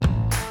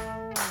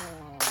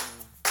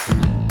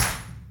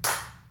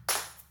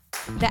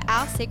The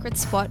Our Secret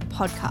Spot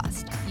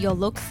podcast, your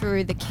look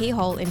through the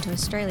keyhole into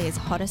Australia's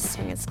hottest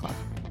swingers club.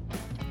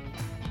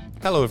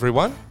 Hello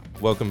everyone,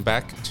 welcome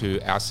back to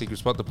Our Secret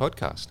Spot, the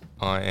podcast.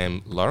 I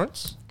am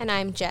Lawrence. And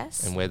I'm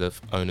Jess. And we're the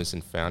owners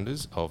and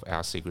founders of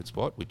Our Secret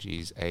Spot, which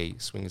is a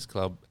swingers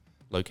club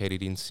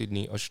located in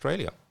Sydney,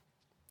 Australia.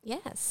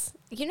 Yes.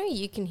 You know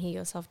you can hear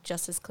yourself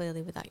just as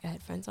clearly without your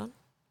headphones on?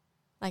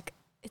 Like,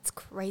 it's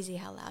crazy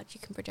how loud you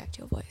can project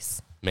your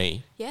voice.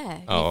 Me?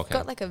 Yeah. Oh, you've okay.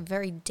 got like a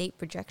very deep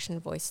projection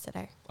voice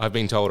today. I've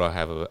been told I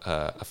have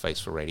a face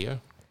for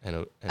radio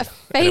and a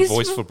face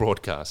voice for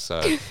broadcast.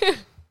 So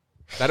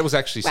that was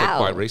actually said Wow.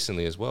 quite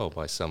recently as well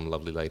by some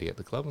lovely lady at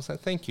the club. I was like,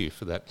 thank you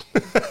for that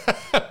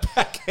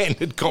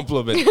backhanded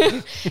compliment.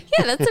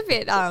 Yeah, that's a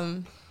bit,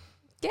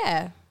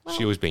 yeah. Well,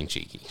 She was being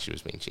cheeky.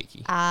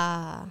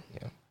 well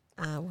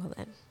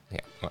then. Yeah.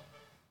 Well,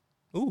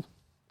 ooh,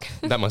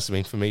 that must have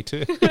been for me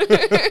too.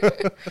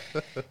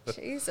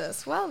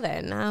 Jesus. Well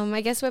then,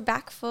 I guess we're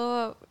back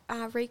for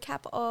a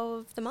recap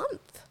of the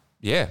month.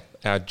 Yeah,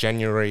 our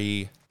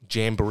January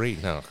jamboree.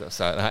 No,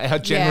 sorry, our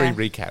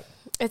January recap.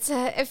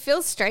 It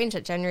feels strange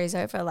that January's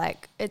over.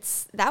 Like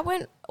that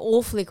went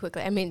awfully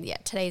quickly. I mean, yeah,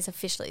 today's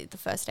officially the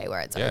first day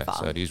where it's over. Yeah,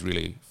 so it is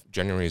really,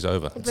 January is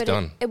over. It's But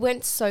done. It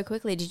went so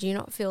quickly. Did you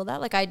not feel that?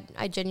 Like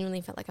I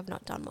genuinely felt like I've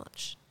not done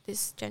much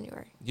this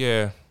January.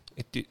 Yeah,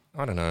 it did.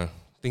 I don't know.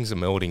 Things are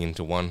melding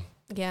into one.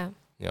 Yeah.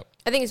 Yep.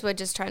 I think we're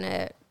just trying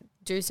to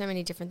do so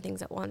many different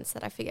things at once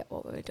that I forget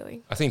what we were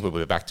doing. I think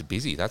we're back to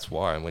busy. That's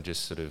why, and we're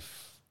just sort of,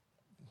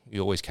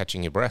 you're always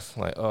catching your breath,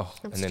 like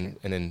That's and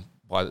then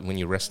when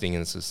you're resting,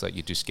 and it's just like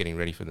you're just getting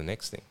ready for the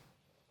next thing.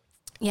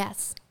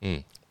 Yes.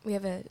 Mm. We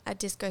have a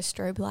disco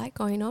strobe light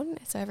going on,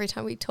 so every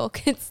time we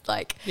talk, it's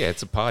like. Yeah,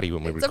 it's a party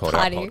when we It's a record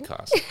our party.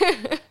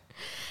 podcast.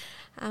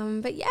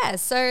 But yeah,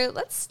 so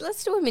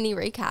let's do a mini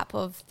recap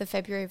of the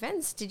February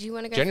events. Did you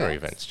want to go January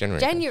first? events.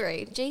 January. events.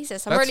 January.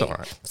 Jesus, I'm That's already. all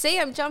right. See,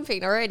 I'm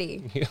jumping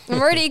already.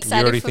 I'm already excited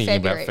You're already for thinking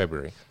February. about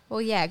February.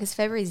 Well, yeah, because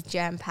February's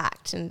jam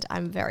packed, and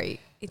I'm very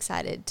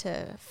excited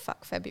to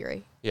fuck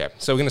February. Yeah,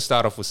 so we're going to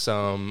start off with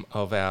some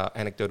of our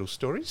anecdotal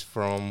stories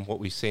from what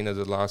we've seen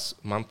over the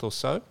last month or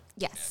so.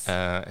 Yes.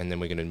 And then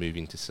we're going to move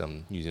into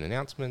some news and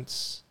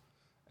announcements.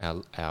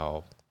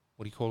 Our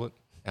what do you call it?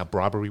 Our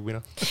bribery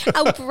winner.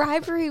 Our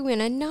bribery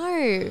winner,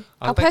 no.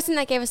 Our person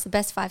that gave us the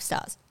best 5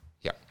 stars.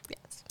 Yeah.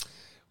 Yes.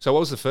 So what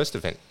was the first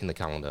event in the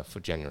calendar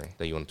for January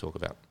that you want to talk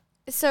about?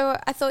 So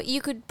I thought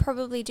you could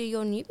probably do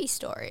your newbie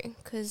story,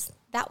 because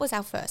that was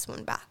our first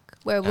one back,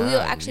 where we were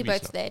actually newbie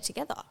both night. there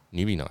together.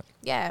 Newbie night.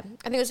 Yeah.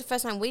 I think it was the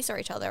first time we saw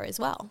each other as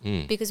well,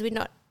 because we'd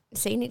not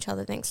seen each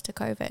other thanks to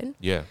COVID.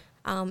 Yeah.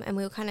 And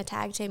we were kind of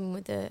tag teaming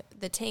with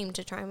the team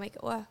to try and make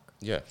it work.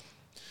 Yeah.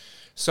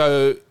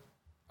 So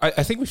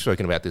I think we've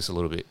spoken about this a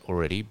little bit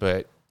already,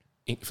 but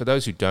for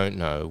those who don't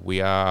know, we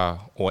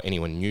are, or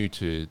anyone new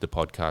to the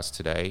podcast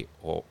today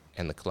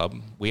and the club,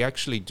 we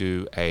actually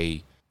do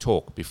a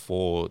talk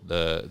before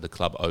the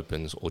club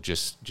opens, or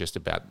just as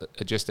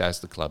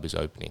the club is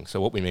opening.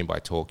 So what we mean by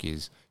talk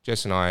is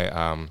Jess and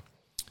I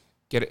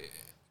get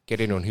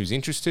in on who's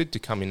interested to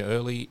come in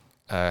early,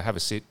 have a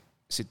sit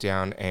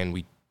down, and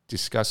we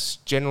discuss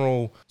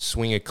general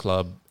swinger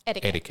club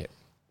etiquette.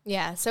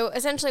 Yeah, so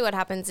essentially what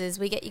happens is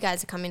we get you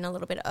guys to come in a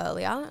little bit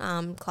earlier.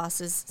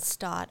 Classes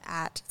start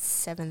at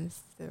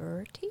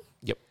 7:30.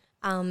 Yep.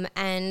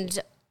 And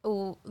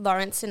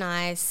Lawrence and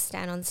I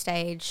stand on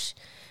stage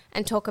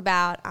and talk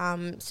about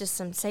just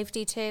some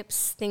safety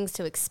tips, things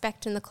to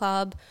expect in the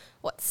club,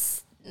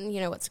 what's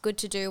good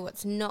to do,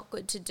 what's not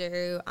good to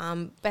do,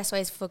 best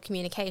ways for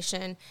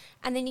communication,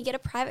 and then you get a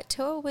private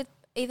tour with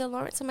either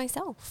Lawrence or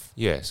myself.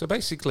 Yeah, so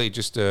basically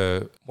just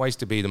ways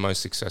to be the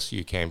most successful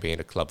you can be at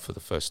a club for the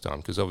first time,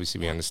 because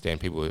obviously we understand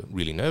people are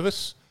really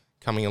nervous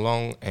coming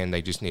along and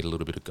they just need a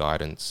little bit of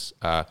guidance.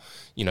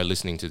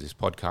 Listening to this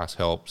podcast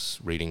helps,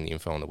 reading the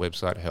info on the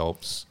website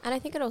helps. And I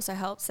think it also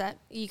helps that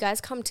you guys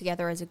come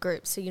together as a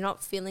group, so you're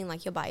not feeling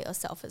like you're by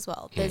yourself as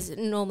well. There's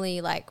normally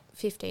like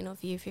 15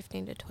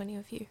 to 20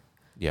 of you.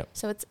 Yeah.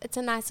 So it's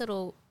a nice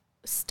little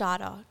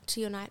starter to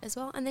your night as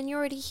well, and then you're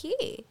already here.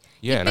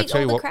 Yeah, you and I beat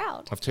tell you all what, the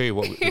crowd. I'll tell you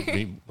what,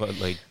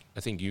 I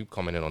think you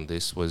commented on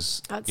this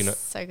was, That's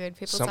so good.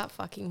 People start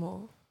fucking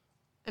more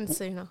and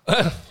sooner.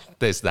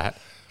 there's that.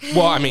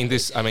 Well, I mean,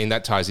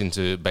 that ties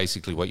into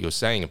basically what you're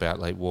saying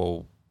about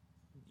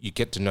you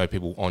get to know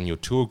people on your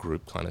tour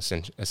group kind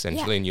of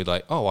essentially, and you're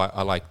like, oh,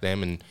 I like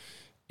them, and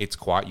it's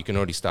quiet. You can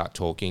already start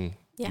talking.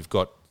 Yeah. You've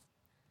got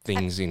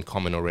things in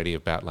common already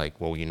about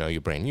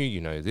you're brand new,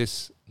 you know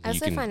this. I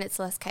also find it's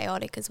less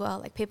chaotic as well.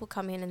 Like people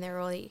come in and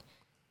they're already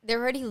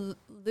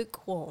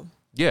lukewarm.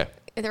 Yeah,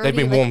 They're they've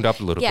been already, warmed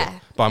up a little yeah.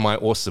 bit by my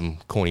awesome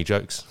corny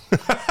jokes.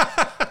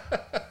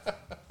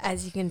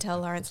 As you can tell,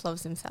 Lawrence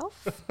loves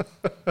himself.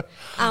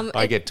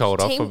 I get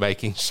told off for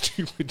making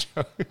stupid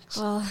jokes.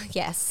 Well,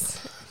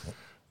 yes.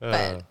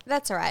 But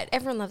that's all right.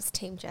 Everyone loves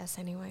Team Jess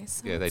anyway.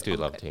 So Yeah, they it's do all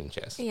love good. Team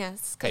Chess.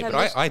 Yes. Hey, but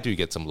I do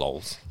get some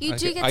lols. You I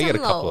do get I some a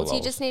couple of lols.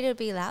 You just need to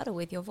be louder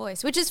with your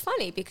voice, which is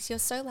funny because you're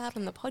so loud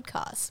on the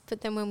podcast.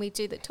 But then when we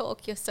do the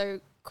talk, you're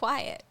so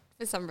quiet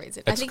for some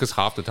reason. That's because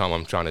half the time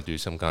I'm trying to do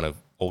some kind of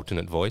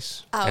alternate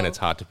voice, and it's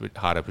hard to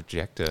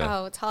project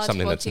it's hard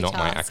something to that's not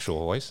my multitask.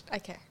 actual voice.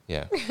 Okay.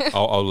 Yeah,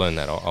 I'll learn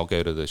that. I'll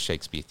go to the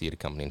Shakespeare Theatre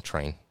Company and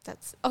train.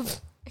 That's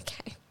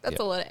okay. That's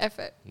a lot of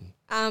effort.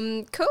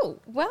 Cool.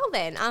 Well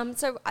then,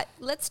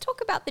 let's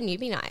talk about the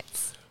newbie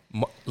nights.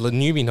 The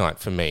newbie night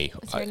for me,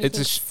 Was there I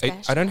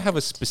anything don't have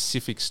a special?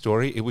 specific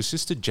story. It was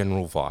just a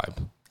general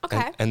vibe.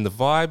 Okay. And the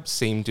vibe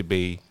seemed to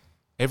be,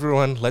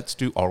 everyone, let's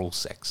do oral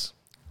sex.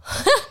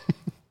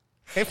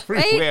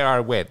 Everywhere I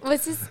went. Wait,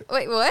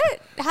 what?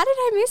 How did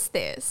I miss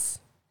this?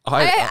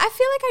 I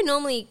feel like I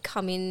normally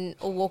come in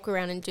or walk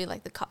around and do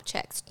like the cup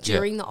checks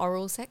during the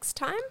oral sex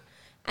time.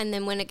 And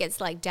then when it gets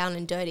like down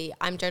and dirty,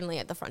 I'm generally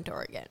at the front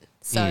door again.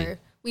 So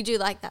we do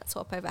like that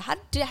swap over. How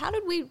did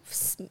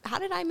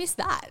I miss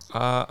that?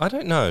 I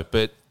don't know,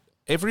 but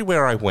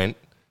everywhere I went,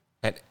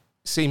 at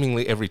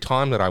seemingly every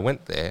time that I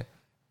went there,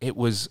 it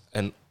was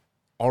an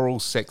oral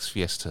sex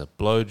fiesta.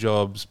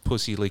 Blowjobs,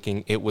 pussy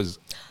licking. It was...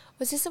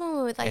 Was this the one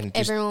where like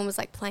everyone was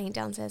like playing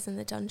downstairs in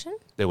the dungeon?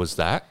 There was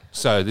that.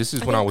 So this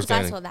is when I was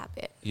going... I saw that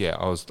bit. Yeah,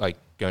 I was like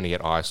going to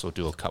get ice or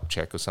do a cup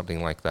check or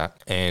something like that.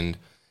 And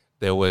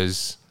there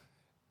was...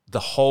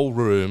 The whole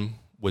room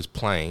was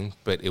playing,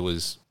 but it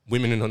was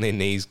women on their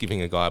knees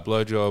giving a guy a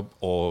blowjob,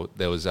 or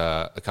there was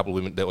a couple of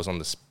women that was on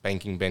the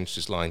spanking bench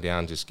just lying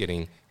down, just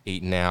getting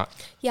eaten out.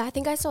 Yeah, I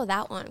think I saw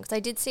that one because I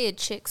did see a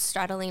chick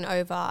straddling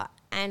over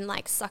and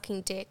like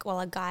sucking dick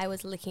while a guy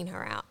was licking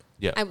her out.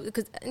 Yeah.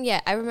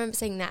 I remember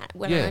seeing that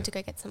when I went to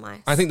go get some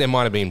ice. I think there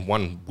might have been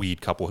one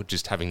weird couple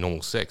just having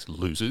normal sex.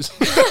 Losers.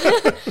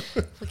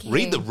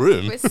 Read the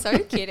room. We're so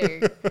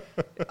kidding.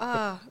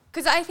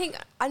 Because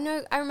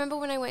I remember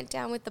when I went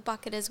down with the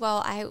bucket as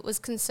well, I was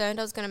concerned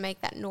I was going to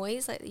make that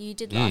noise like you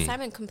did last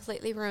time and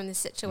completely ruin the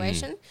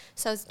situation.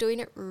 So I was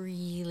doing it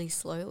really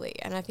slowly.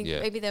 And I think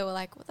maybe they were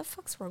like, what the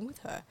fuck's wrong with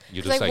her?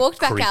 You're just I like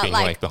walked back creeping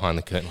out like behind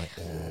the curtain. Like,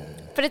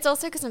 but it's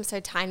also because I'm so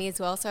tiny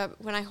as well. So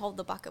when I hold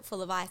the bucket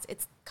full of ice,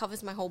 it covers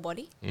my whole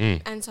body.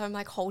 And so I'm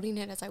like holding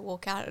it as I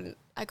walk out, and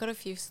I got a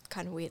few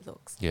kind of weird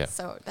looks. Yeah.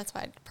 So that's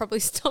why I probably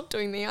stopped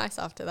doing the ice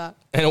after that.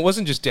 And it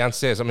wasn't just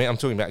downstairs. I mean, I'm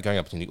talking about going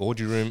up to the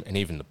orgy room and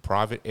even the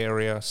private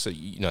area. So,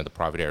 you know, the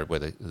private area where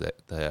Did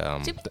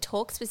we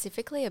talk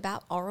specifically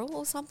about oral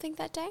or something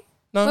that day?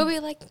 No. Were we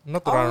like,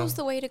 not that oral's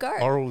the way to go?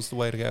 Oral's the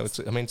way to go. It's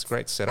a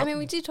great setup. I mean,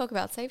 we did talk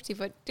about safety,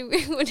 but do we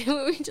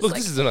just Look,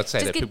 this is not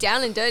saying just that get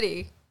down and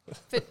dirty,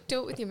 but do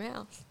it with your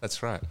mouth.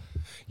 That's right.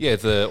 Yeah,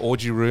 the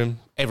orgy room,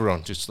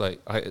 everyone just like,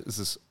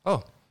 it's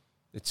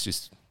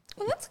just...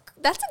 Well,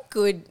 that's a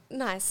good,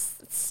 nice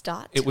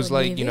start. It was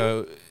like, you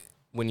know,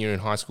 when you're in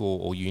high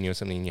school or uni or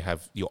something and you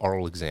have your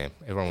oral exam,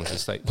 everyone was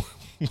just like...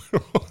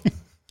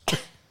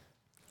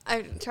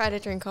 I tried to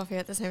drink coffee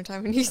at the same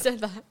time when you said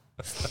that.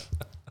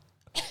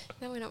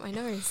 That went up my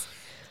nose.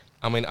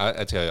 I mean,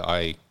 I tell you,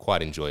 I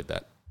quite enjoyed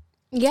that.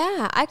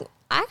 Yeah, I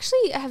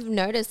actually have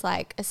noticed,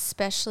 like,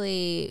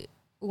 especially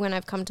when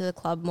I've come to the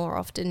club more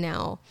often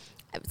now,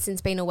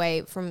 since being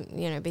away from,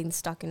 you know, being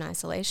stuck in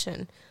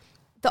isolation,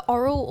 the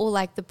oral or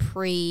like the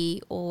pre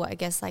or I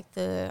guess like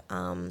the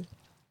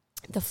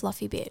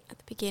fluffy bit at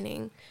the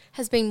beginning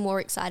has been more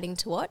exciting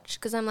to watch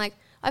because I'm like,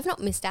 I've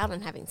not missed out on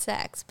having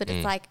sex, but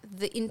it's like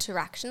the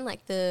interaction,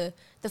 like the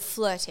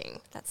flirting.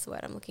 That's the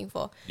word I'm looking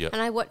for. Yep.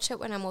 And I watch it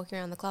when I'm walking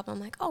around the club.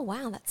 I'm like, oh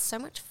wow, that's so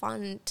much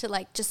fun to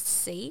like just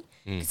see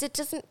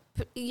because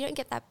you don't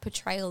get that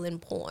portrayal in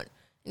porn,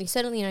 and you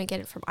certainly don't get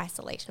it from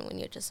isolation when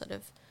you're just sort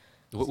of.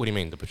 What do you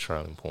mean the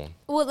portrayal in porn?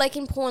 Well, like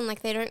in porn,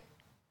 like they don't.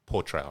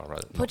 Portrayal,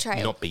 rather.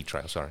 Portrayal. Not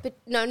betrayal, sorry. But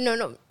no.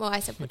 Well, I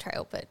said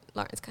portrayal, but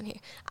Lawrence can't hear.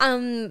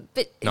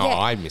 But no, yeah.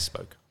 I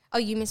misspoke. Oh,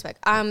 you misspoke.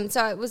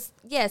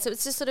 So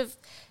it's just sort of,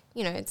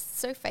 you know, it's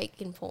so fake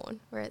in porn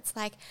where it's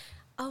like,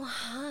 oh,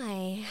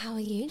 hi, how are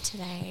you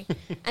today?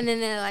 And then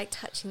they're like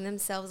touching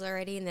themselves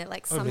already and they're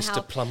like somehow. Oh,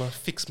 Mr. Plumber,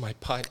 fix my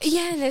pipes.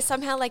 Yeah, and they're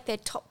somehow like their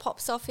top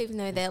pops off even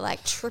though they're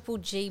like triple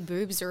G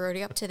boobs are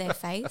already up to their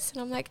face.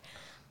 And I'm like,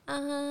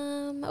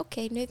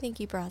 okay, no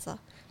thank you, brother.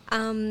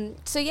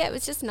 So yeah, it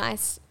was just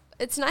nice.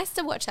 It's nice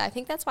to watch that. I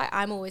think that's why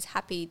I'm always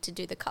happy to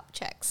do the cup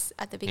checks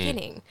at the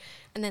beginning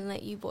and then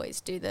let you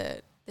boys do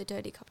the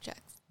dirty cup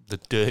checks. The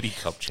dirty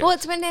cup checks. Well,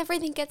 it's when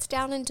everything gets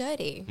down and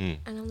dirty.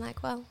 And I'm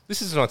like, well.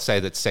 This is not to say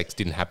that sex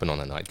didn't happen on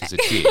the night, because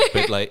it did.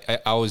 But like,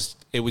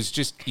 it was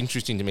just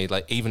interesting to me,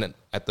 like even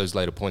at those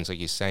later points, like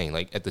you're saying,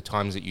 like at the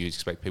times that you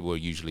expect people are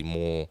usually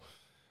more,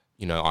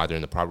 you know, either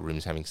in the private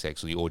rooms having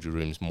sex or the orgy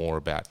rooms more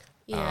about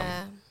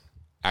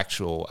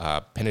actual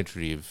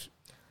penetrative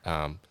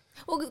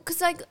well, because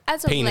like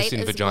as of penis late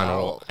in as vagina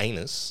well, or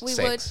anus we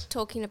sex. were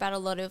talking about a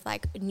lot of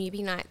like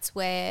newbie nights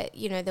where,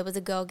 you know, there was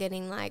a girl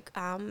getting like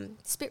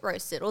spit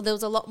roasted, or there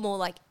was a lot more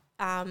like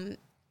I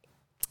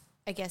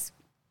guess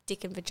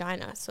dick and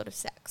vagina sort of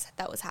sex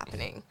that was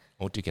happening.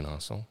 Or dick and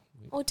arsehole.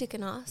 Or dick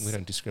and arse. We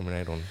don't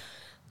discriminate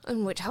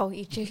on which hole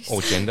you choose.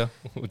 or gender.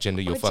 Or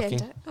gender you're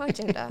fucking. Or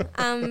gender.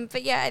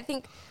 But yeah, I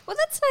think, well,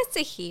 that's nice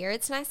to hear.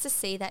 It's nice to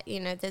see that,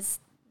 you know, there's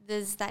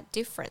that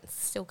difference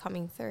still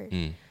coming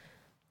through.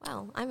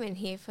 Well, I'm in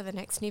here for the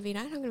next newbie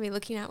night. I'm going to be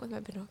looking out with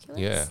my binoculars.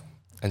 Yeah.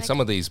 And some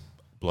of these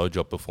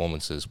blowjob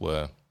performances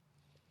were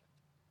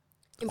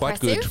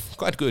Impressive?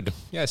 Quite good,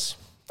 yes.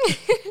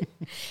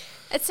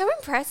 It's so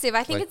impressive.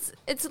 I think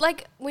it's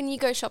like when you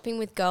go shopping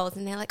with girls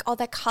and they're like, oh,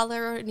 that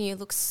colour on you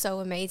looks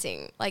so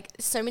amazing. Like,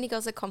 so many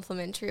girls are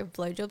complimentary of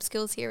blowjob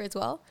skills here as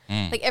well.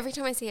 Like, every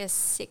time I see a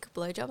sick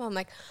blowjob, I'm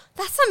like,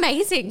 that's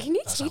amazing. Can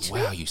you teach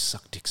me? Wow, you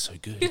suck dick so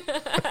good.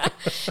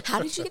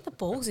 How did you get the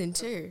balls in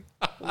too?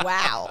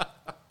 Wow.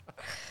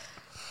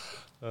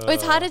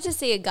 It's harder to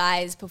see a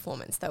guy's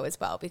performance though as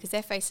well, because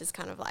their face is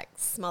kind of like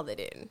smothered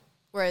in.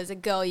 Whereas a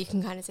girl, you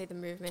can kind of see the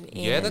movement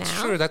in Yeah, and that's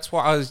out. true. That's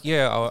why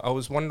I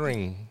was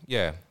wondering,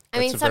 yeah. I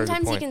mean, that's a very good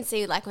sometimes you point. can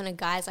see like when a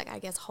guy's like, I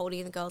guess,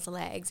 holding the girl's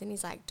legs and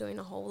he's like doing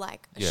a whole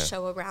like a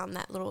show around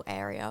that little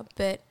area.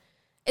 But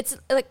it's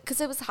like,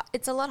 because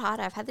it's a lot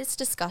harder. I've had this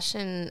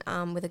discussion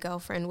with a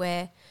girlfriend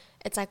where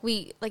it's like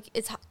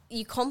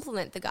you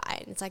compliment the guy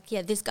and it's like,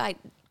 yeah, this guy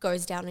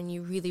goes down on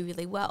you really,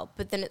 really well.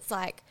 But then it's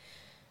like,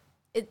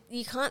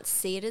 you can't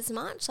see it as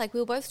much. Like,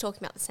 we were both talking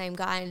about the same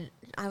guy and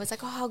I was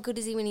like, oh, how good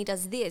is he when he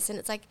does this? And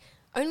it's like,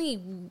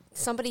 only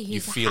somebody who's you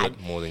feel it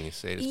more than you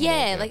see it.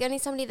 Yeah, like only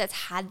somebody that's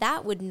had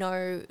that would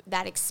know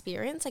that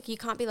experience. Like, you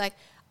can't be like,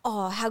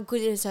 oh, how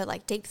good is her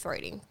like deep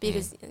throating?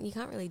 Because you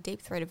can't really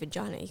deep throat a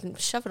vagina. You can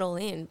shove it all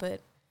in,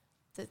 but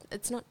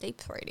it's not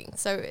deep throating.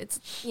 So it's,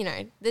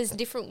 there's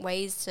different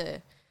ways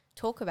to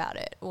talk about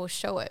it or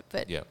show it.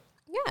 But yeah,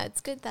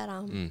 it's good that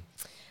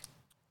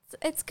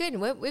it's good.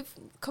 We've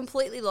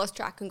completely lost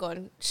track and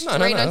gone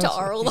straight onto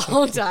oral the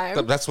whole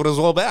time. That's what it was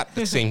all about.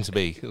 It seemed to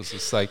be. It was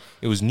just like,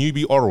 it was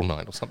newbie oral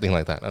night or something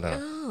like that. I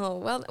don't know.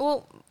 Oh,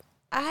 well,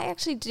 I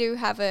actually do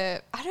have I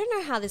don't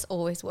know how this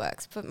always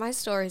works, but my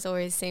stories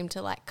always seem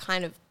to like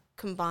kind of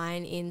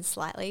combine in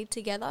slightly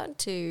together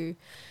to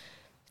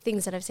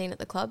things that I've seen at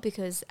the club,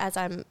 because as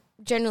I'm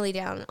generally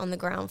down on the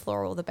ground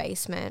floor or the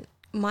basement,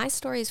 my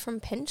story is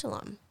from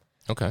Pendulum.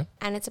 Okay.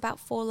 And it's about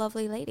 4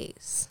 lovely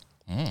ladies.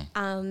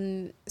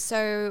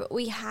 So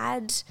we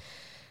had,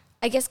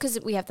 I guess because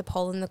we have the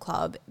pole in the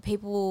club,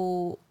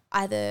 people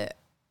either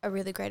are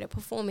really great at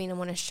performing and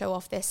want to show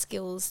off their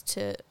skills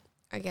to,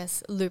 I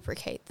guess,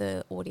 lubricate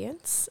the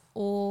audience,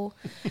 or,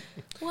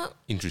 well...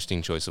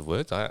 Interesting choice of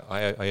words.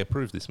 I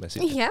approve this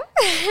message. Yeah.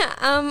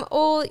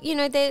 Or,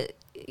 they're,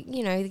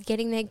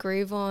 getting their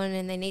groove on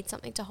and they need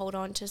something to hold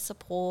on to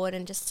support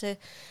and just to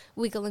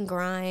wiggle and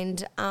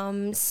grind.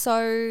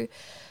 So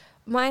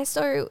my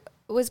story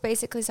was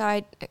basically, so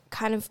I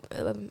kind of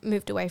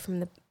moved away from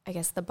the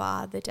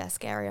bar, the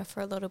desk area for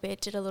a little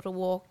bit, did a little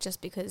walk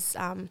just because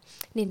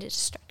needed to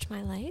stretch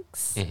my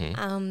legs.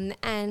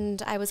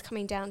 And I was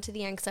coming down to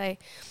the end because I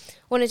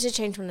wanted to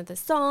change one of the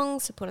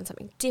songs to put on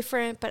something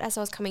different. But as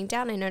I was coming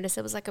down, I noticed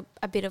it was like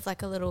a bit of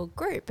like a little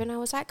group. And I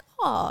was like,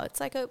 oh, it's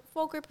like a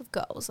full group of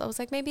girls. I was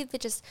like, maybe they're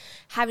just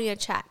having a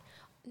chat.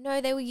 No,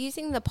 they were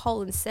using the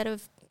pole instead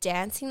of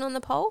dancing on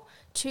the pole.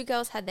 2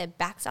 girls had their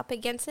backs up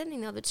against it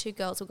and the other 2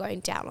 girls were going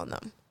down on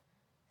them.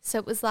 So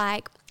it was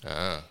like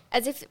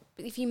as if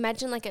you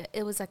imagine like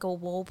it was like a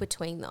wall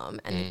between them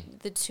and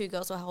the 2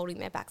 girls were holding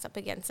their backs up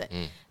against it.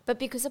 But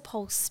because the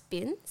pole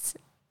spins,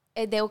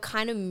 they were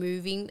kind of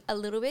moving a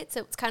little bit. So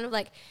it's kind of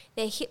like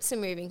their hips are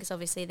moving because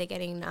obviously they're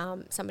getting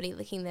somebody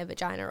licking their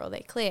vagina or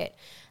their clit.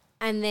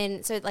 And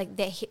then so like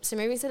their hips are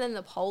moving, so then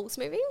the pole's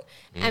moving.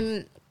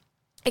 And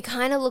it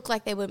kind of looked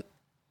like they were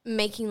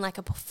making like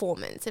a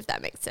performance, if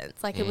that makes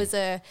sense. Like it was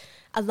a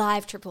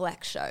live Triple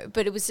X show,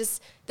 but it was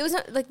just, there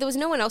was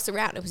no one else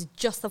around. It was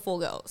just the 4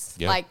 girls.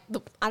 Yeah. Like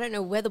I don't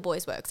know where the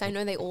boys were because I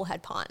know they all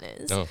had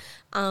partners. So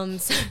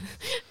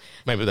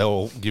maybe they were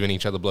all giving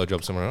each other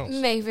blowjobs somewhere else.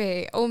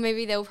 Maybe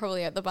they were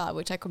probably at the bar,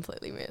 which I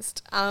completely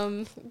missed.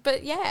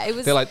 But yeah, it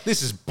was. They're like,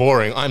 this is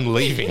boring. I'm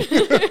leaving.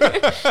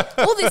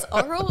 All this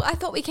oral. I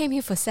thought we came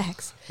here for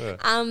sex. Yeah.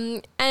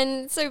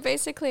 And so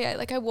basically,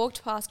 I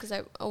walked past because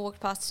I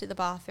walked past to the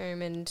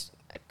bathroom and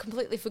I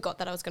completely forgot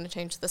that I was going to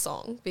change the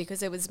song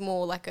because it was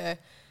more like a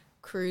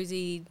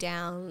cruisy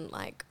down,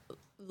 like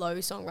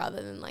low song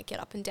rather than like get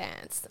up and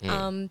dance. Which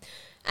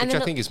I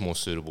think is more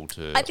suitable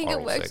to I think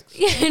oral it worked. sex.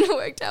 Yeah, and it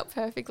worked out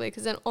perfectly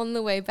because then on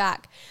the way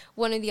back,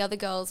 one of the other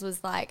girls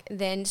was like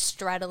then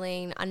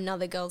straddling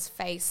another girl's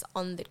face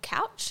on the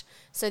couch.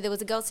 So there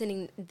was a girl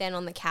sitting then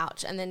on the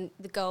couch and then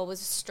the girl was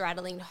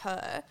straddling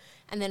her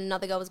and then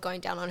another girl was going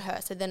down on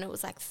her. So then it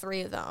was like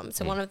 3 of them.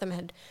 So one of them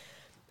had,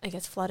 I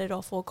guess, flooded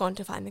off or gone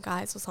to find the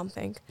guys or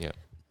something. Yeah.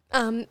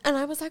 And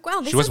I was like,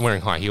 wow. She wasn't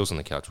wearing high heels on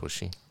the couch, was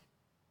she?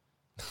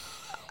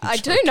 I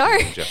do know.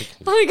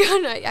 Oh my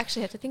God, no, I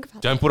actually had to think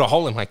about that. Don't put a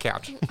hole in my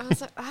couch. I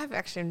was like, I have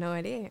actually no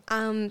idea.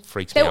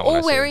 Freaks they me were out when I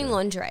all see wearing that.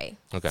 lingerie.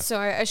 Okay. So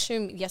I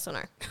assume yes or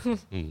no.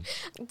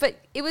 But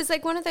it was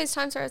like one of those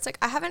times where it's like,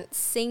 I haven't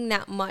seen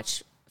that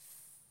much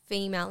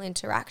female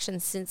interaction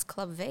since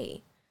Club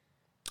V.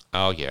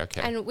 Oh, yeah,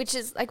 okay. And which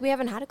is like, we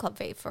haven't had a Club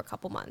V for a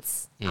couple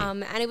months.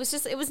 And it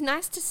was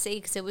nice to see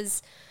because it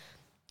was,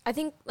 I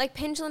think like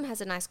Pendulum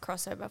has a nice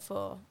crossover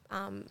for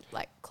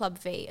like Club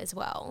V as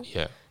well.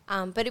 Yeah.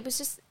 But it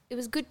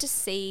was good to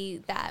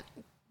see that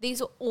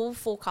these are all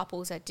 4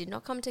 couples that did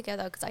not come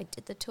together because I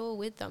did the tour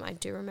with them. I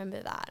do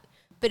remember that.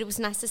 But it was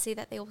nice to see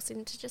that they all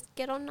seemed to just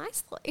get on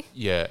nicely.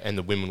 Yeah, and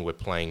the women were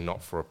playing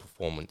not for a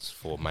performance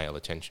for male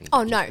attention.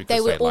 Oh, but just no. because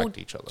They were all liked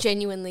each other.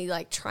 genuinely,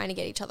 like, trying to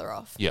get each other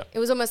off. Yeah. It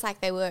was almost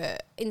like they were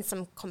in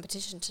some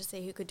competition to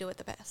see who could do it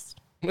the best.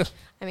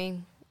 I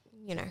mean,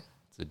 you know.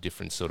 It's a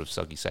different sort of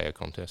Suggy Sayer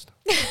contest.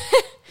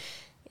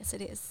 Yes,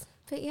 it is.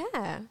 But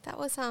yeah, that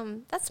was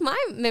that's my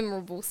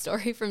memorable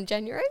story from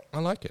January. I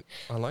like it.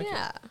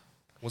 Yeah.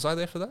 Was I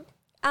there for that?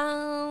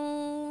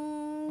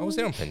 I was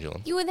there on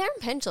Pendulum. You were there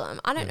in Pendulum.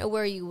 I don't know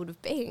where you would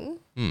have been.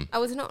 I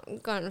was not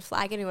going to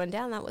flag anyone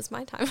down. That was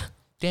my time.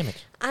 Damn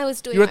it. I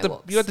was doing You're my at the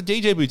walks. you're at the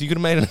DJ booth. You could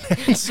have made an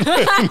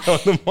announcement on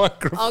the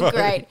microphone. Oh,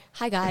 great.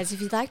 Hi, guys. If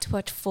you'd like to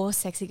watch 4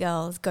 sexy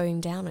girls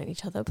going down on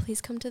each other,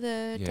 please come to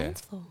the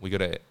dance floor. We got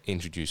to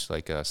introduce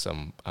like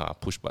some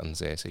push buttons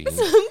there, so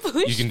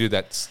you can do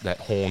that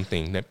horn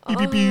thing. That beep,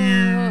 beep,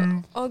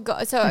 beep. Oh,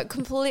 God. So it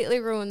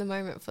completely ruined the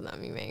moment for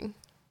them, you mean?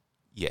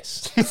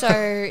 Yes. So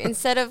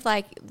instead of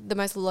like the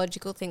most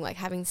logical thing, like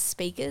having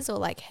speakers or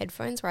like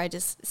headphones where I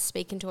just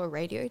speak into a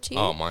radio to you.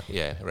 Oh,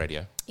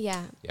 radio.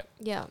 Yeah. Yeah.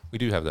 Yeah. We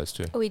do have those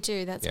too. Oh, we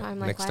do. That's why I'm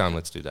like, next time,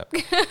 let's do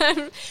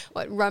that.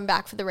 what, run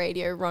back for the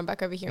radio, run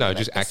back over here. No, and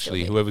just like,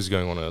 actually, whoever's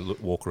going on a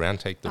walk around,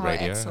 take the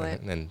radio,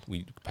 excellent. and then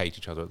we page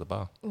each other at the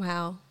bar.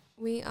 Wow.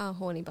 We are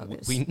horny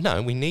buggers.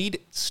 We need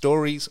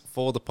stories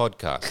for the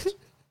podcast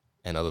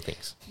and other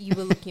things. You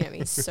were looking at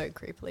me so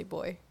creepily,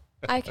 boy.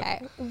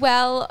 Okay.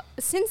 Well,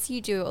 since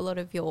you do a lot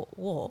of your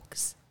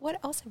walks, what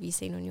else have you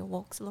seen on your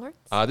walks, Lawrence?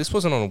 This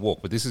wasn't on a walk,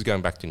 but this is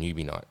going back to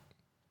newbie night.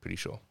 Pretty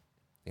sure.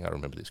 I think I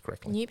remember this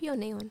correctly. Newbie or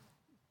neon?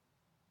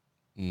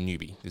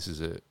 Newbie. This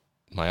is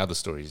my other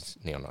story is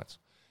Neon Nights.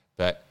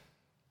 But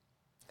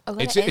A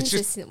lot It's of ends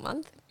just- this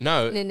month.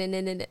 no,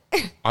 No.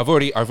 I've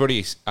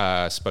already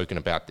spoken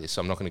about this,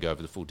 so I'm not going to go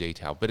over the full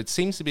detail. But it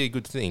seems to be a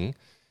good thing.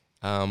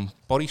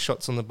 Body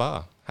shots on the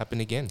bar happen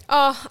again.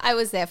 Oh, I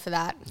was there for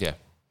that. Yeah,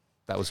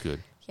 that was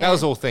good. Yeah. That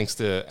was all thanks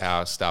to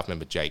our staff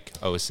member Jake,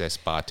 OSS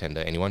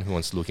bartender. Anyone who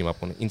wants to look him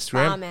up on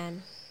Instagram,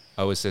 Barman.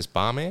 OSS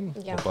barman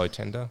Yeah. or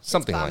bartender,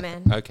 something like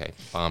barman. that. Okay,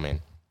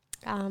 barman.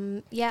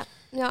 Yeah.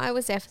 No, I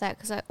was there for that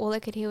because all I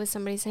could hear was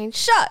somebody saying,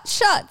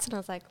 shots. And I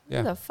was like, who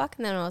Yeah. the fuck?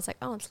 And then I was like,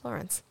 oh, it's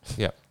Lawrence.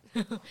 Yeah.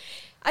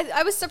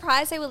 I was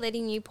surprised they were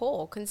letting you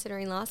pour,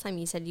 considering last time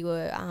you said you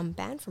were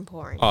banned from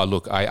pouring. Oh,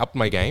 look, I upped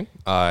my game.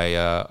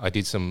 I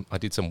did some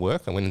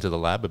work. I went into the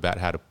lab about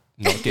how to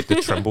not get the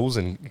trembles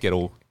and get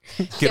all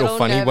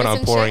funny when nervous I'm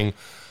and pouring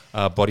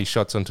body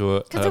shots onto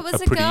Because it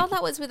was a pretty girl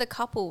that was with a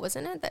couple,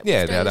 wasn't it? That was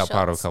yeah, doing they're the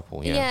part of a shots?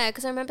 couple. Yeah, Yeah,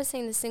 because I remember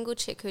seeing the single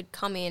chick who'd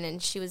come in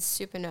and she was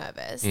super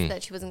nervous Mm.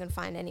 that she wasn't going to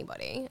find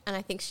anybody. And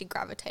I think she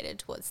gravitated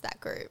towards that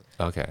group.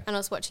 Okay. And I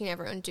was watching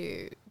everyone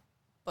do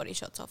body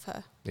shots off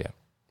her. Yeah.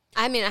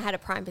 I mean, I had a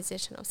prime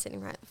position. I was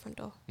sitting right at the front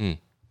door. Mm.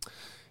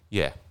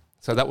 Yeah.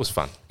 So that was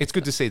fun. It's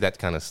good to see that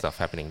kind of stuff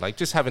happening. Like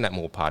just having that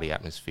more party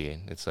atmosphere.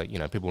 It's like,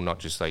 people not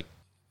just like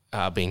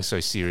being so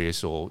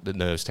serious or the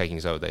nerves taking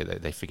us over.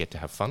 They forget to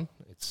have fun.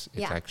 It's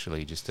Yeah.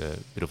 actually just a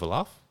bit of a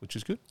laugh, which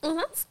is good. Well,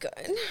 that's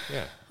good.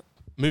 Yeah.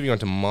 Moving on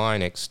to my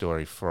next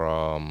story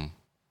from...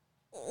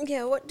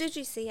 Yeah, what did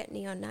you see at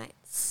Neon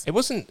Nights? It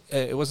was...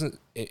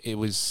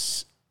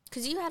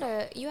 Because you had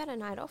a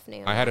night off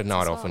Neon I had a Nights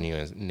night as off well.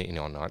 on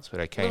Neon Nights, but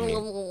I came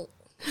in...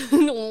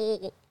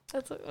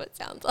 That's what it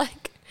sounds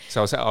like.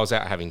 So I was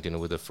out having dinner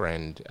with a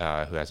friend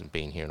who hasn't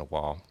been here in a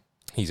while.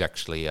 He's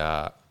actually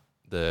our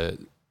builder.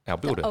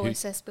 The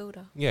OSS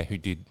builder. Who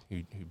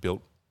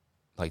built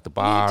like the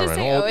bar Just and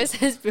say all.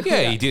 OSS builder.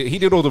 Yeah, he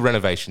did all the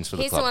renovations for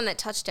the He's club. the one that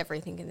touched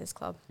everything in this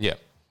club. Yeah.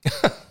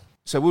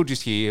 So we were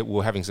just here. We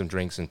were having some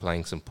drinks and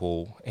playing some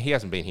pool. He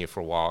hasn't been here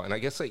for a while, and I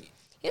guess like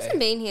He hasn't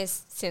been here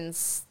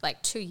since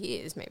like 2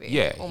 years, maybe.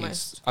 yeah,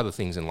 almost. his other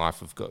things in life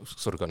have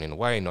sort of gotten in the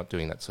way, not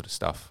doing that sort of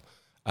stuff.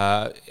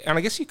 And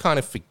I guess you kind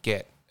of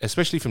forget,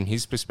 especially from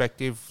his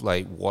perspective,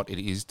 like what it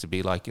is to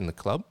be like in the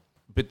club.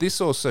 But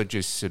this also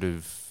just sort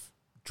of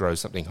drove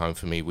something home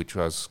for me, which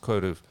was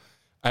kind of,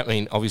 I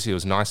mean, obviously it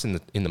was nice in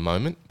the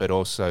moment, but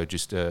also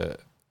just to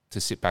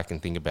sit back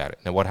and think about it.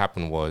 Now, what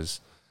happened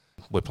was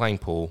we're playing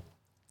pool,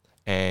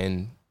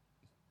 and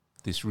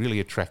this really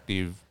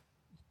attractive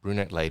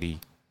brunette lady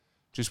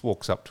just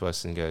walks up to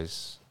us and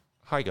goes,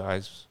 "Hi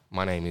guys,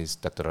 my name is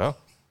da-da-da."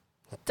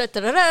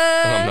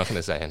 I'm not going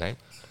to say her name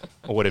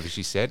or whatever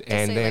she said. Just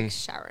And say, then like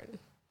Sharon.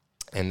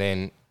 and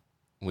then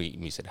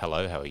we said,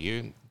 "Hello, how are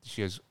you?"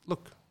 She goes,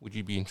 "Look, would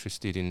you be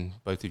interested in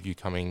both of you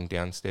coming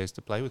downstairs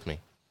to play with me?"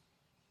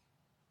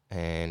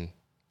 And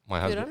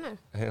my Good husband, on her.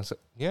 and I was like,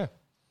 "Yeah."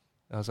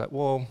 I was like,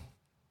 "Well,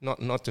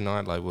 not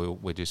tonight. Like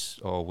we're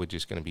just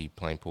going to be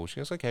playing pool." She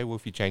goes, "Okay, well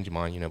if you change your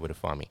mind, you know where to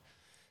find me."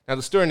 Now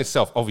the story in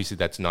itself, obviously,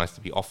 that's nice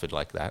to be offered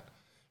like that.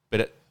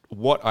 But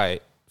what I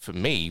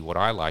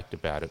liked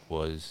about it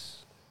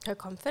was, Her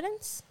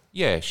confidence?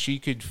 yeah, she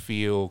could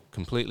feel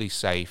completely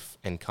safe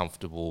and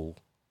comfortable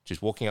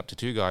just walking up to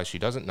two guys she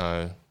doesn't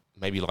know,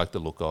 maybe like the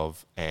look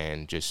of,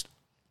 and just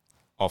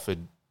offered,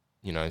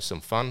 some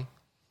fun,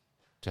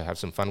 to have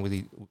some fun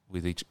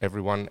with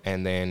everyone.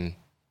 And then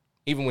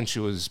even when she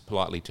was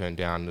politely turned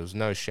down, there was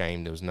no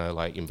shame, there was no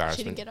like She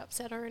embarrassment. didn't get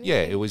upset or anything?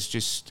 Yeah, it was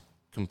just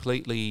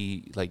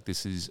completely like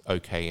this is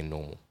okay and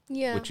normal.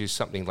 Yeah. Which is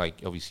something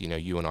like, obviously,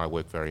 you and I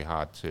work very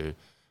hard to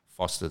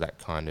foster that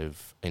kind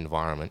of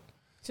environment.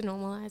 To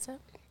normalise it.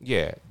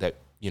 Yeah, that,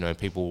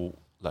 people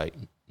like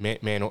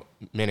men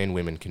and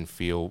women can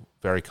feel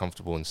very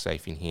comfortable and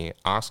safe in here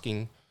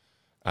asking,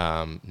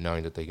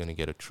 knowing that they're going to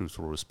get a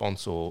truthful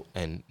response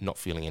and not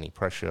feeling any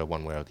pressure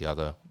one way or the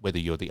other, whether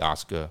you're the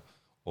asker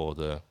or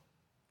the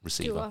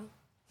receiver. Sure.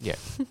 Yeah.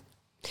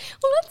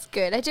 Well, that's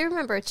good. I do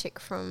remember a chick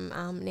from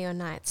Neon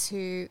Nights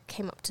who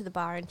came up to the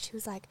bar and she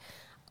was like,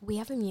 we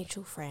have a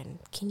mutual friend.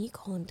 Can you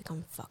call him to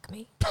come fuck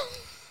me?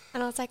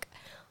 And I was like,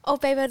 oh,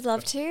 babe, I'd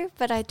love to,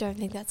 but I don't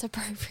think that's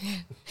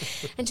appropriate.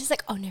 And she's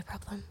like, oh, no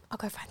problem. I'll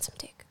go find some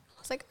dick. I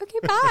was like, okay,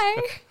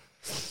 bye.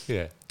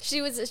 Yeah.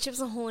 She was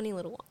a horny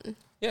little one.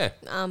 Yeah.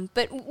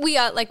 But we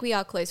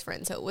are close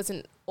friends, so it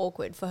wasn't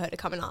awkward for her to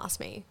come and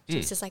ask me. She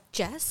was just like,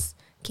 Jess,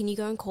 can you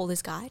go and call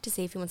this guy to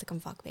see if he wants to come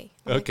fuck me?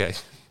 I'm Okay.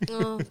 like,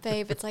 oh,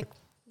 babe, it's like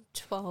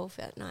 12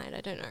 at night.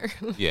 I don't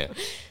know. Yeah.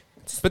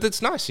 But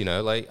it's nice,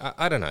 like,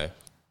 I don't know.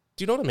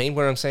 Do you know what I mean?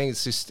 Where I'm saying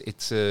it's just,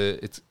 it's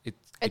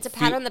a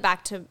pat on the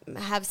back to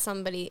have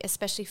somebody,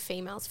 especially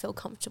females, feel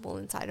comfortable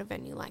inside a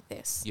venue like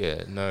this.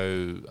 Yeah,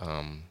 no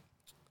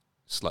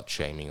slut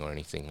shaming or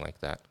anything like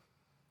that.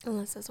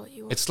 Unless that's what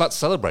you want. It's slut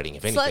celebrating,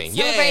 if anything. Slut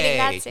celebrating, Yay!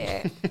 that's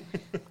it.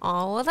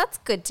 Oh, well, that's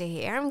good to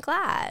hear. I'm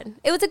glad.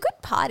 It was a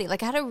good party.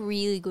 Like, I had a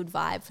really good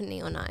vibe for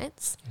Neon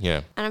Nights.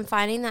 Yeah. And I'm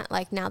finding that,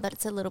 like, now that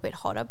it's a little bit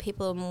hotter,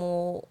 people are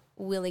more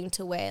willing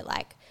to wear,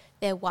 like,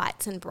 their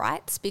whites and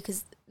brights,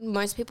 because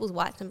most people's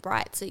whites and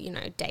brights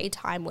are,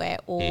 daytime wear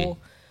or,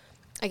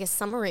 I guess,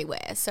 summery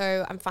wear.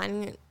 So I'm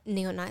finding that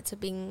Neon Nights are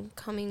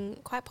becoming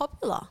quite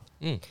popular.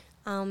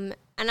 And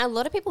a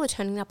lot of people are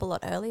turning up a lot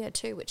earlier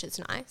too, which is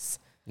nice.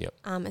 Yep.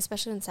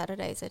 Especially on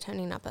Saturdays, they're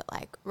turning up at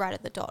like right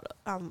at the dot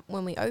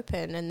when we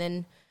open, and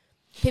then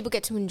people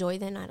get to enjoy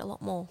their night a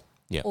lot more.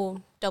 Yeah.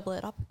 Or double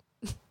it up.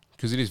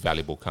 Because it is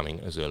valuable coming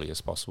as early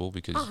as possible,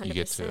 because 100%.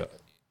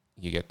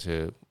 you get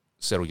to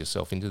settle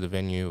yourself into the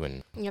venue,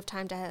 and you have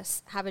time to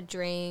have a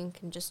drink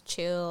and just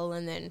chill,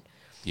 and then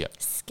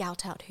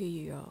scout out who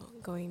you're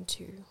going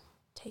to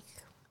take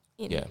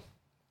in. Yeah.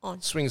 On.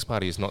 Swingers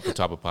party is not the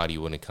type of party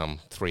you want to come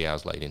 3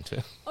 hours late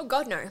into. Oh,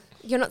 God, no.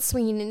 You're not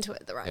swinging into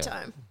it at the right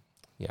time.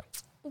 Yeah.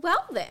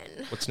 Well,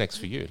 then. What's next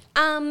for you?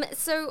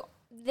 So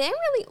they're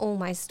really all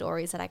my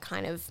stories that I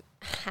kind of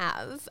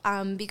have,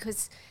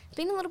 because I've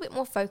been a little bit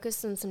more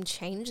focused on some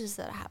changes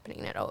that are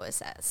happening at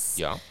OSS.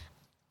 Yeah.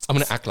 I'm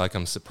going to act like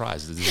I'm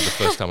surprised. This is the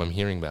first time I'm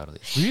hearing about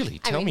it. Really?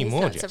 Tell me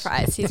more, Jess. Jess.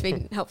 Surprised. He's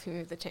been helping me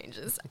with the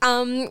changes.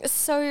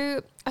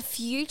 So a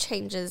few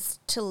changes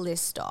to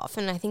list off,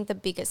 and I think the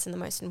biggest and the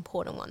most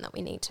important one that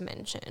we need to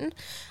mention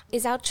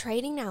is our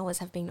trading hours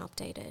have been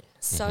updated.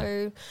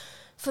 So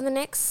for the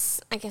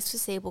next, I guess,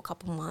 foreseeable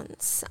couple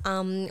months,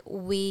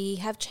 we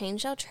have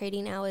changed our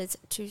trading hours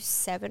to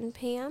 7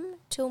 p.m.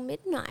 till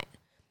midnight.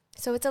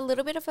 So it's a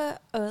little bit of an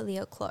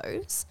earlier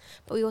close,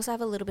 but we also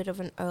have a little bit of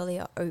an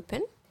earlier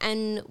open.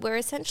 And we're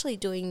essentially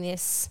doing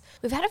this.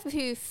 We've had a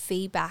few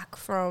feedback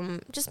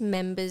from just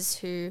members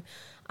who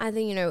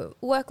either,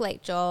 work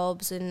late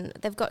jobs and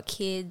they've got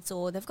kids,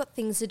 or they've got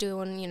things to do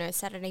on,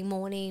 Saturday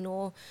morning,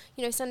 or,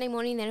 Sunday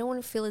morning. They don't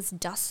want to feel as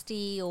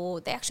dusty,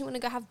 or they actually want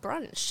to go have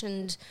brunch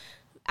and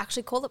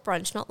actually call it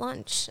brunch, not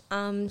lunch.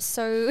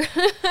 So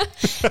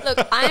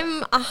look,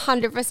 I'm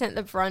 100%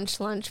 the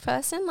brunch lunch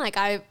person. Like,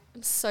 I'm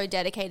so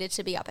dedicated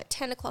to be up at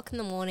 10 o'clock in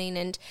the morning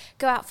and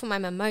go out for my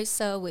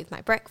mimosa with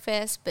my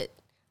breakfast. But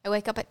I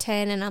wake up at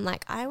 10 and I'm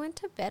like, I went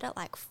to bed at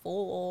like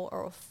 4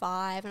 or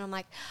 5, and I'm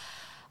like,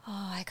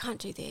 oh, I can't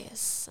do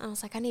this. And I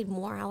was like, I need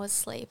more hours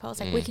sleep. I was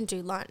like, we can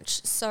do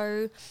lunch.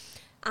 So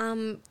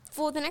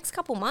for the next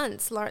couple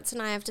months, Lawrence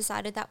and I have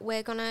decided that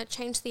we're going to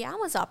change the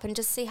hours up and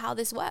just see how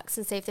this works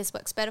and see if this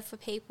works better for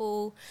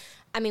people.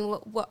 I mean,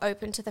 we're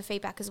open to the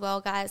feedback as well,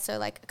 guys. So,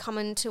 like, come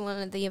into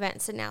one of the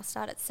events that now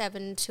start at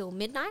 7 till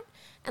midnight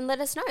and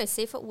let us know.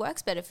 See if it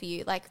works better for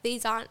you. Like,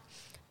 these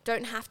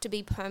don't have to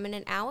be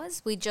permanent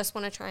hours. We just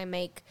want to try and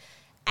make,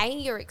 A,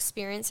 your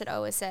experience at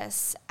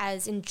OSS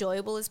as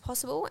enjoyable as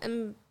possible,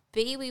 and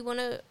B, we want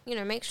to,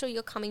 make sure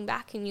you're coming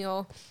back and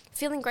you're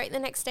feeling great the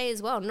next day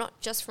as well, not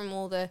just from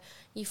all the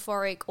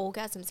euphoric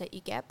orgasms that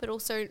you get, but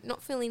also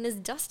not feeling as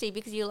dusty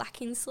because you're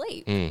lacking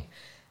sleep.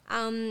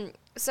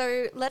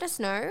 So let us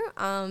know.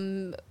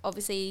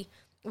 Obviously,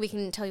 we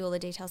can tell you all the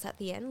details at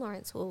the end.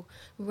 Lawrence will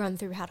run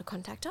through how to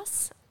contact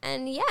us.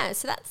 And yeah,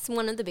 so that's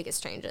one of the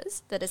biggest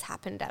changes that has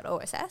happened at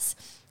OSS.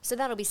 So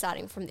that'll be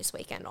starting from this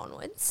weekend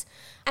onwards.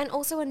 And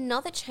also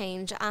another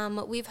change,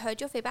 we've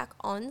heard your feedback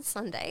on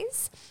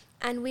Sundays,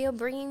 and we are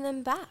bringing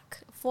them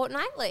back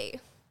fortnightly.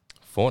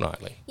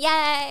 Fortnightly?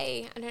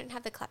 Yay! I don't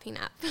have the clapping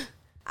app.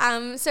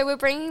 So we're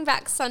bringing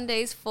back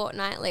Sundays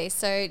fortnightly.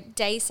 So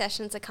day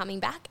sessions are coming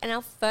back, and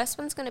our first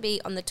one's going to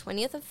be on the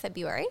 20th of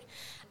February.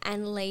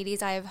 And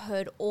ladies, I have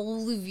heard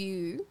all of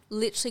you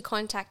literally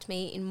contact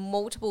me in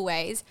multiple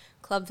ways.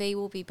 Club V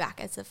will be back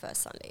as the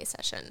first Sunday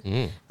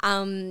session.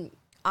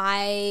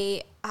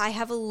 I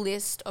have a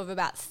list of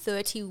about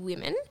 30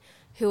 women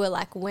who are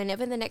like,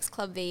 whenever the next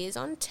Club V is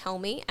on, tell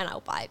me and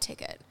I'll buy a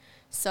ticket.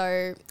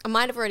 So I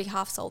might have already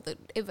half sold the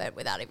event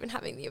without even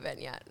having the event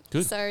yet.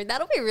 Good. So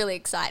that'll be really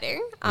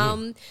exciting.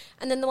 And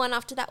then the one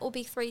after that will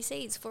be 3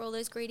 Cs for all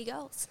those greedy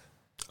girls.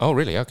 Oh,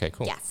 really? Okay,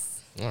 cool.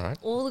 Yes. All right.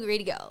 All the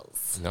greedy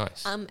girls.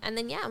 Nice. And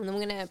then, and then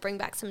we're going to bring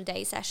back some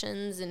day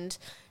sessions, and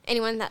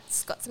anyone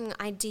that's got some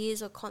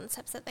ideas or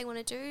concepts that they want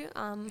to do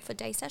for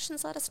day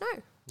sessions, let us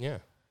know. Yeah.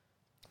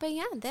 But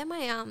yeah, they're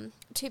my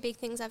 2 big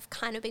things I've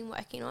kind of been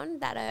working on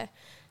that are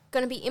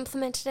going to be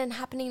implemented and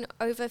happening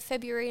over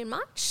February and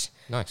March.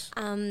 Nice.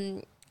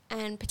 And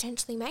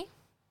potentially May,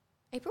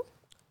 April.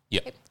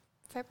 Yeah.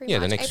 February, Yeah,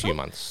 March, the next April? few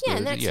months. Yeah,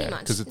 the next few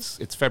months. Because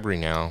it's February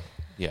now.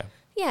 Yeah.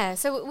 Yeah,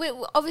 so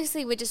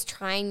we're just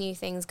trying new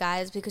things,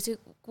 guys, because we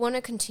want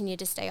to continue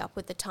to stay up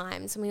with the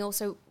times, and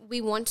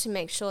we want to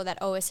make sure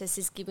that OSS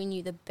is giving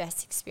you the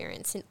best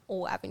experience in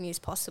all avenues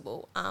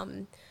possible.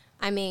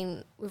 I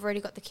mean, we've already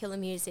got the killer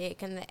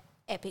music and the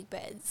epic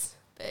beds,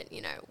 but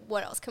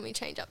what else can we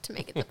change up to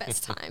make it the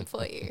best time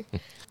for you?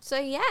 So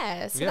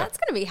that's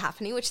going to be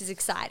happening, which is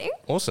exciting.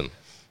 Awesome.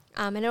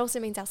 And it also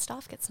means our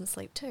staff get some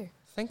sleep too.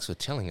 Thanks for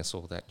telling us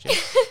all that,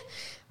 Jess.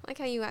 Like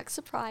how you act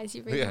surprised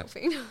you've been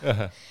helping.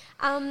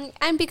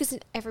 And because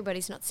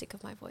everybody's not sick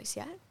of my voice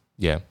yet.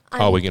 Yeah.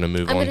 We're going to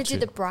move on to... I'm going to do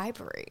the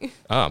bribery.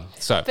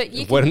 So but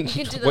you what can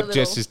do the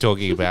Jess is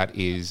talking about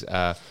is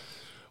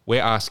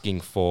we're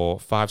asking for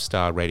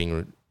 5-star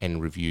rating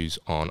and reviews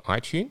on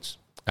iTunes.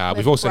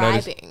 We've also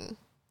noticed...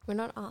 We're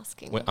not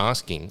asking. We're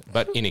asking,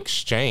 but in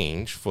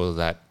exchange for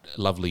that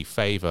lovely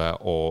favour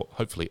or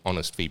hopefully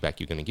honest feedback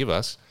you're going to give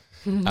us,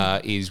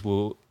 is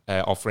we're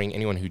offering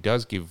anyone who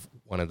does give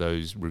one of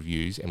those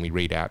reviews and we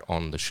read out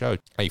on the show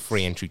a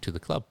free entry to the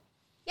club.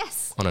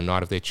 Yes. On a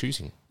night of their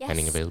choosing, yes.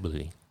 pending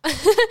availability. I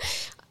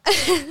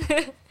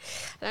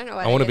don't know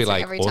why I want to be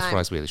like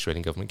authorised by the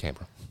Australian Government,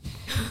 Canberra.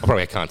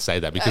 I can't say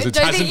that because it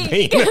hasn't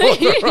been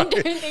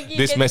authorised.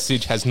 This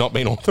message has not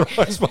been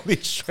authorised by the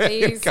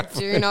Australian Government.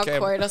 Please do not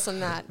quote us on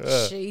that.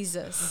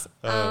 Jesus.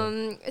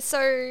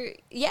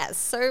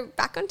 So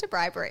back onto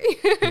bribery.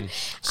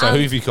 So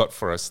who have you got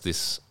for us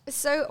this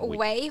So week?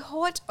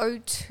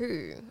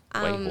 Wayhort02.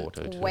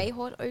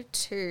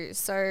 Wayhort02.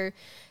 So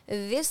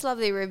this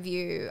lovely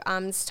review,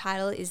 its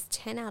title is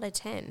 10 out of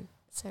 10.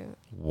 So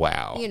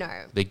wow.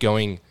 They're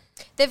going...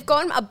 They've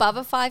gone above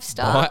a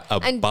 5-star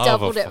and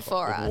doubled it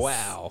for us.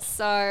 Wow.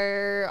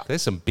 So...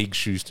 There's some big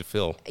shoes to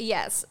fill.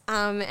 Yes.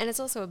 And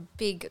it's also a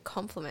big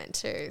compliment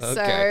too. Okay.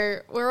 So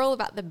we're all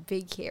about the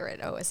big here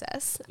at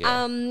OSS.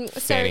 Yeah.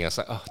 Fanning us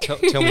like,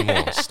 tell me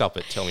more. Stop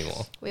it. Tell me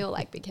more. We all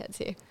like big heads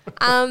here.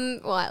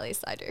 Well, at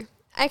least I do.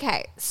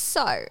 Okay.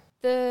 So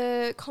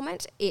the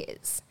comment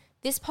is,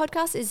 this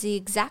podcast is the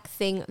exact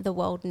thing the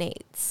world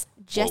needs.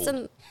 Jess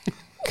and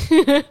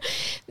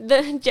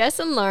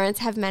Lawrence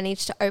have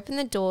managed to open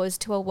the doors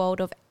to a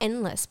world of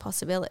endless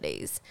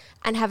possibilities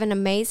and have an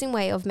amazing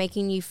way of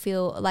making you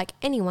feel like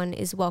anyone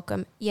is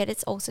welcome, yet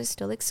it's also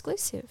still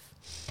exclusive.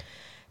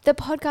 The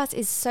podcast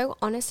is so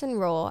honest and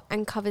raw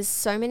and covers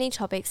so many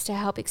topics to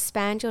help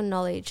expand your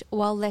knowledge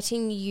while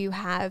letting you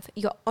have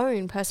your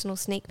own personal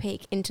sneak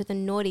peek into the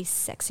naughty,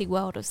 sexy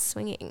world of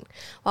swinging,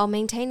 while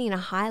maintaining a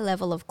high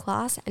level of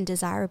class and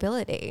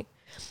desirability.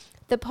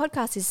 The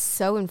podcast is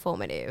so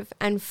informative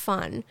and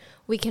fun.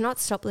 We cannot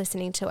stop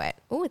listening to it.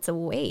 Oh, it's a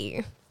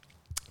we.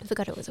 I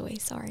forgot it was a we,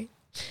 sorry.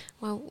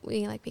 Well,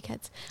 we like big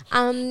heads.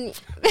 I'm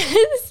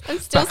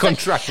still back on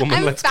track, woman.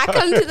 I'm Let's back go.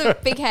 onto the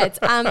big heads.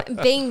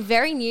 Being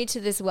very new to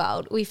this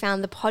world, we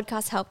found the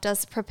podcast helped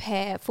us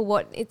prepare for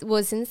what it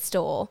was in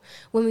store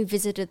when we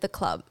visited the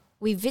club.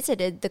 We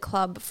visited the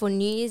club for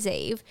New Year's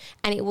Eve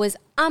and it was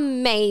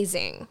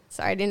amazing.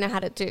 Sorry, I didn't know how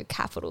to do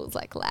capitals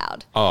like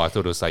loud. Oh, I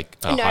thought it was like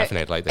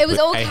hyphenated like that. It was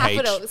all AH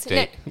capitals.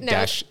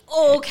 dash.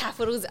 All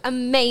capitals.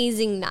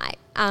 Amazing night.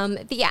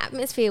 The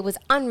atmosphere was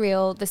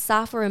unreal. The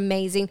staff were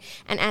amazing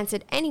and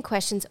answered any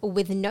questions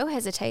with no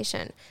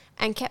hesitation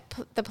and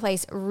kept the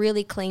place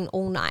really clean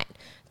all night.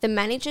 The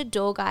manager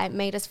door guy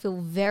made us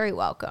feel very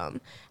welcome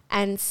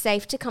and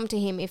safe to come to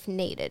him if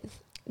needed.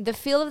 The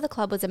feel of the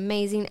club was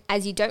amazing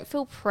as you don't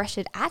feel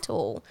pressured at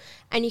all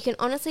and you can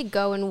honestly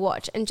go and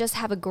watch and just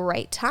have a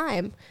great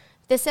time.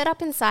 The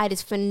setup inside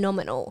is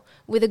phenomenal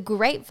with a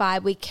great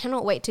vibe. We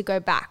cannot wait to go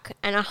back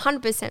and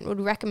 100%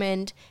 would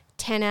recommend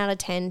 10 out of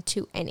 10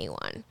 to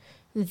anyone.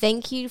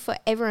 Thank you for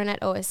everyone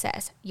at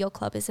OSS. Your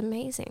club is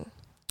amazing.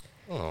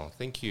 Oh,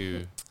 thank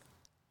you.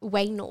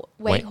 Wayhort.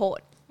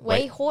 Wayhort02.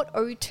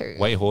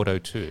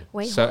 Wayhort02.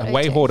 So Wayhort02.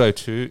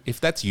 Wayhort02,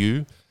 if that's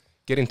you,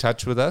 get in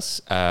touch with us.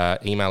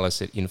 Email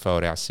us at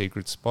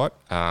info@oursecretspot.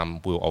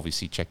 We'll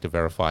obviously check to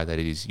verify that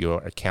it is your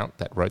account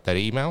that wrote that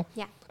email.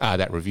 Yeah.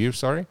 That review,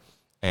 sorry.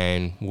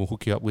 And we'll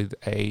hook you up with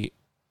a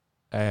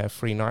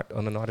free night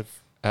on the night of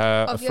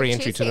a free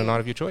entry to the night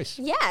of your choice.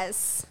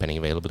 Yes. Pending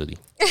availability.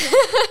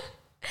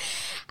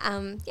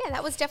 Yeah,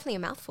 that was definitely a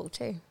mouthful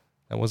too.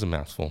 That was a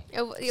mouthful.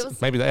 It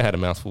was, Maybe they had a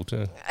mouthful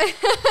too.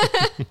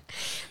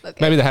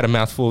 look, Maybe they had a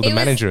mouthful of the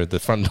manager at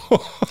the front door.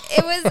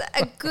 it was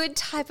a good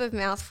type of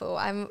mouthful.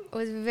 I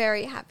was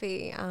very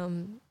happy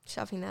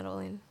shoving that all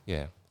in.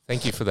 Yeah.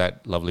 Thank you for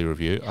that lovely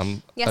review.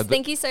 Yes,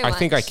 thank you so much. I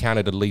think I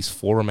counted at least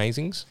 4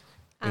 amazings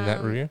in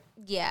that review.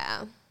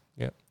 Yeah.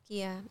 Yep.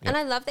 Yeah. And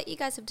I love that you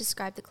guys have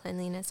described the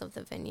cleanliness of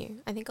the venue.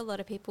 I think a lot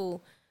of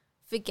people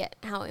forget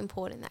how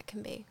important that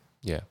can be.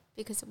 Yeah.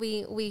 Because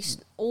we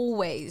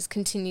always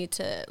continue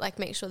to like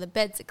make sure the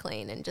beds are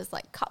clean and just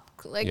like cup.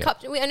 I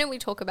know we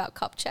talk about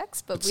cup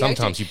checks, but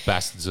sometimes you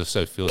bastards are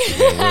so filthy,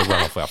 man, we'll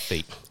run off our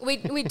feet.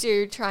 We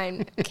do try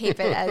and keep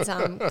it as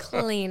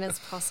clean as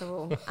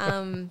possible.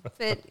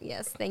 But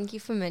yes, thank you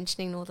for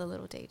mentioning all the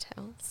little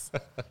details.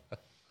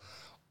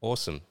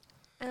 Awesome.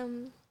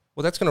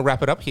 Well, that's going to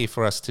wrap it up here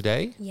for us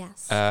today.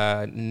 Yes.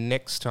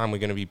 Next time we're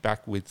going to be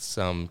back with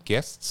some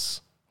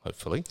guests,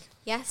 hopefully.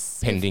 Yes.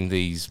 Pending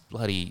these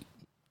bloody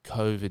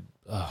COVID.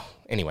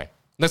 Anyway,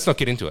 let's not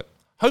get into it.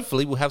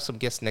 Hopefully we'll have some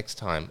guests next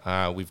time.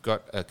 We've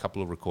got a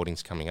couple of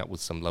recordings coming up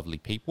with some lovely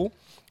people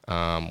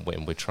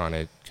when we're trying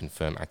to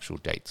confirm actual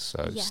dates.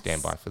 So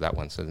stand by for that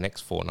one. So the next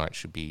fortnight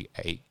should be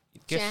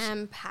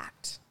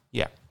jam-packed.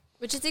 Yeah.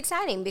 Which is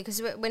exciting because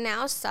we're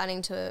now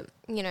starting to,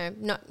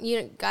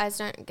 guys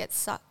don't get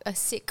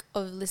sick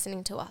of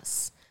listening to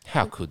us.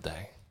 How could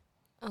they?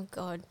 Oh,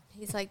 God.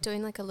 He's like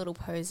doing like a little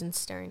pose and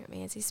staring at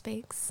me as he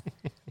speaks.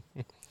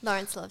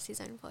 Lawrence loves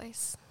his own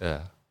voice.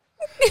 Yeah.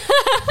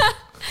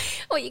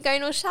 What, you're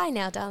going all shy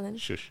now, darling?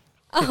 Shush.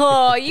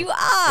 Oh, you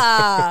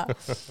are.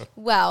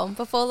 Well,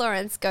 before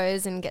Lawrence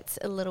goes and gets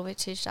a little bit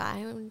too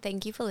shy,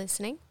 thank you for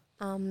listening.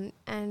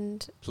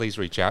 And please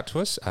reach out to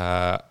us.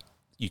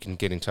 You can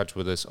get in touch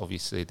with us,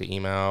 obviously, the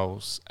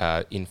emails,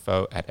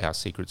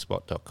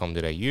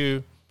 info@oursecretspot.com.au.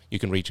 You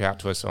can reach out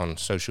to us on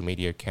social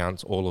media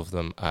accounts. All of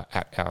them are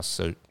at our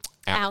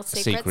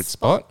Secret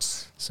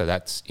Spot. So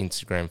that's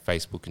Instagram,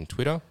 Facebook, and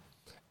Twitter.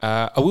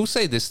 I will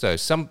say this, though.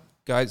 Some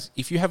guys,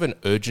 if you have an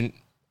urgent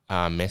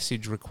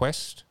message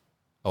request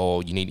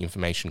or you need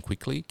information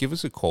quickly, give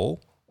us a call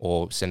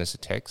or send us a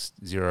text,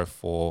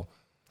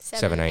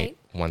 0478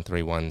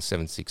 131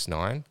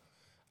 769.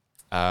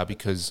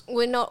 Because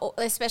we're not,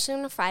 especially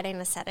on a Friday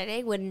and a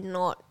Saturday, we're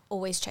not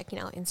always checking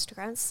our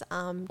Instagrams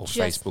or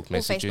Facebook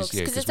messages,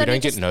 because we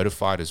don't get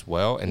notified as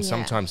well, and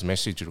sometimes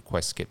message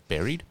requests get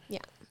buried. Yeah,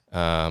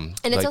 and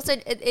it's also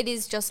it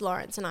is just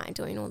Lawrence and I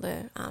doing all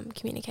the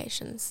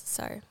communications,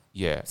 so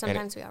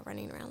sometimes we are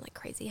running around like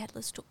crazy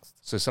headless chooks.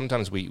 So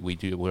sometimes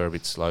we're a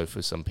bit slow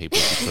for some people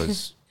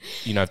because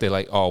if they're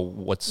like,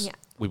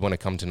 we want to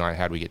come tonight,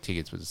 how do we get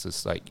tickets? But it's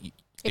just like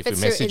if you're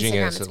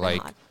messaging us at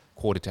like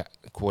quarter to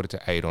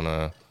 8 on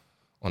a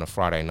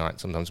Friday night,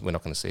 sometimes we're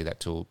not going to see that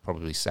till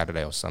probably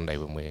Saturday or Sunday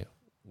when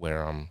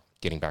we're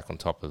getting back on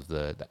top of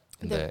the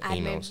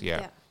emails.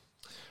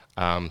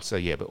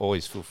 But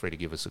always feel free to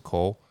give us a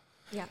call,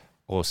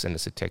 or send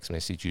us a text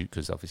message,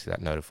 because obviously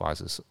that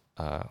notifies us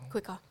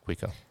quicker.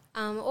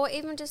 Or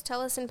even just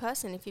tell us in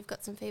person if you've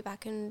got some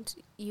feedback and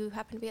you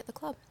happen to be at the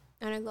club.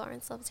 I know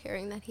Lawrence loves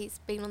hearing that he's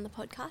been on the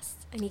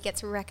podcast and he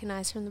gets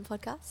recognised from the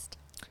podcast.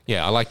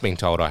 Yeah, I like being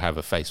told I have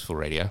a face for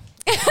radio.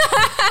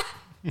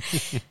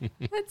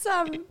 It's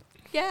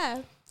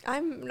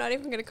I'm not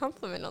even going to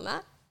compliment on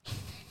that.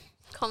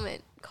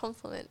 Compliment.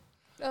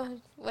 Oh,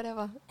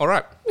 whatever. All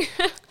right,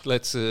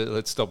 let's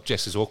stop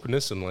Jess's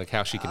awkwardness and like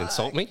how she can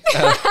insult me.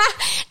 No,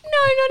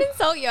 not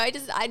insult you. I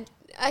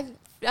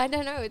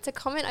don't know. It's a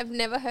comment I've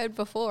never heard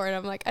before, and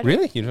I'm like,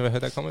 really? You've never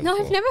heard that comment? No,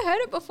 before? I've never heard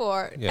it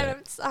before. Yeah. And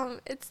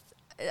it's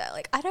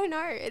like, I don't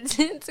know.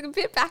 It's a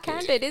bit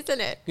backhanded,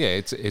 isn't it? Yeah,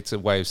 it's a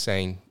way of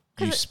saying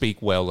you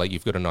speak well, like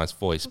you've got a nice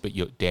voice, but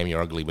you're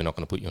ugly. We're not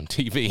going to put you on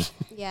TV.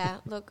 Yeah.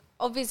 Look,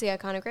 obviously I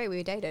can't agree.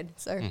 We dated,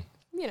 so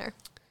Look,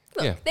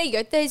 there you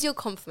go. There's your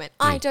compliment.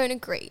 I don't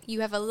agree. You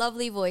have a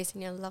lovely voice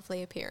and a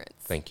lovely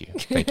appearance. Thank you,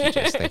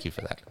 Jess. Thank you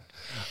for that.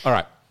 All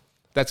right.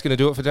 That's going to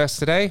do it for us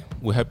today.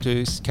 We hope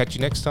to catch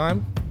you next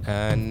time,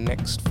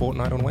 next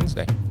fortnight on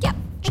Wednesday. Yep.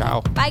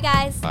 Ciao. Bye,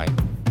 guys. Bye.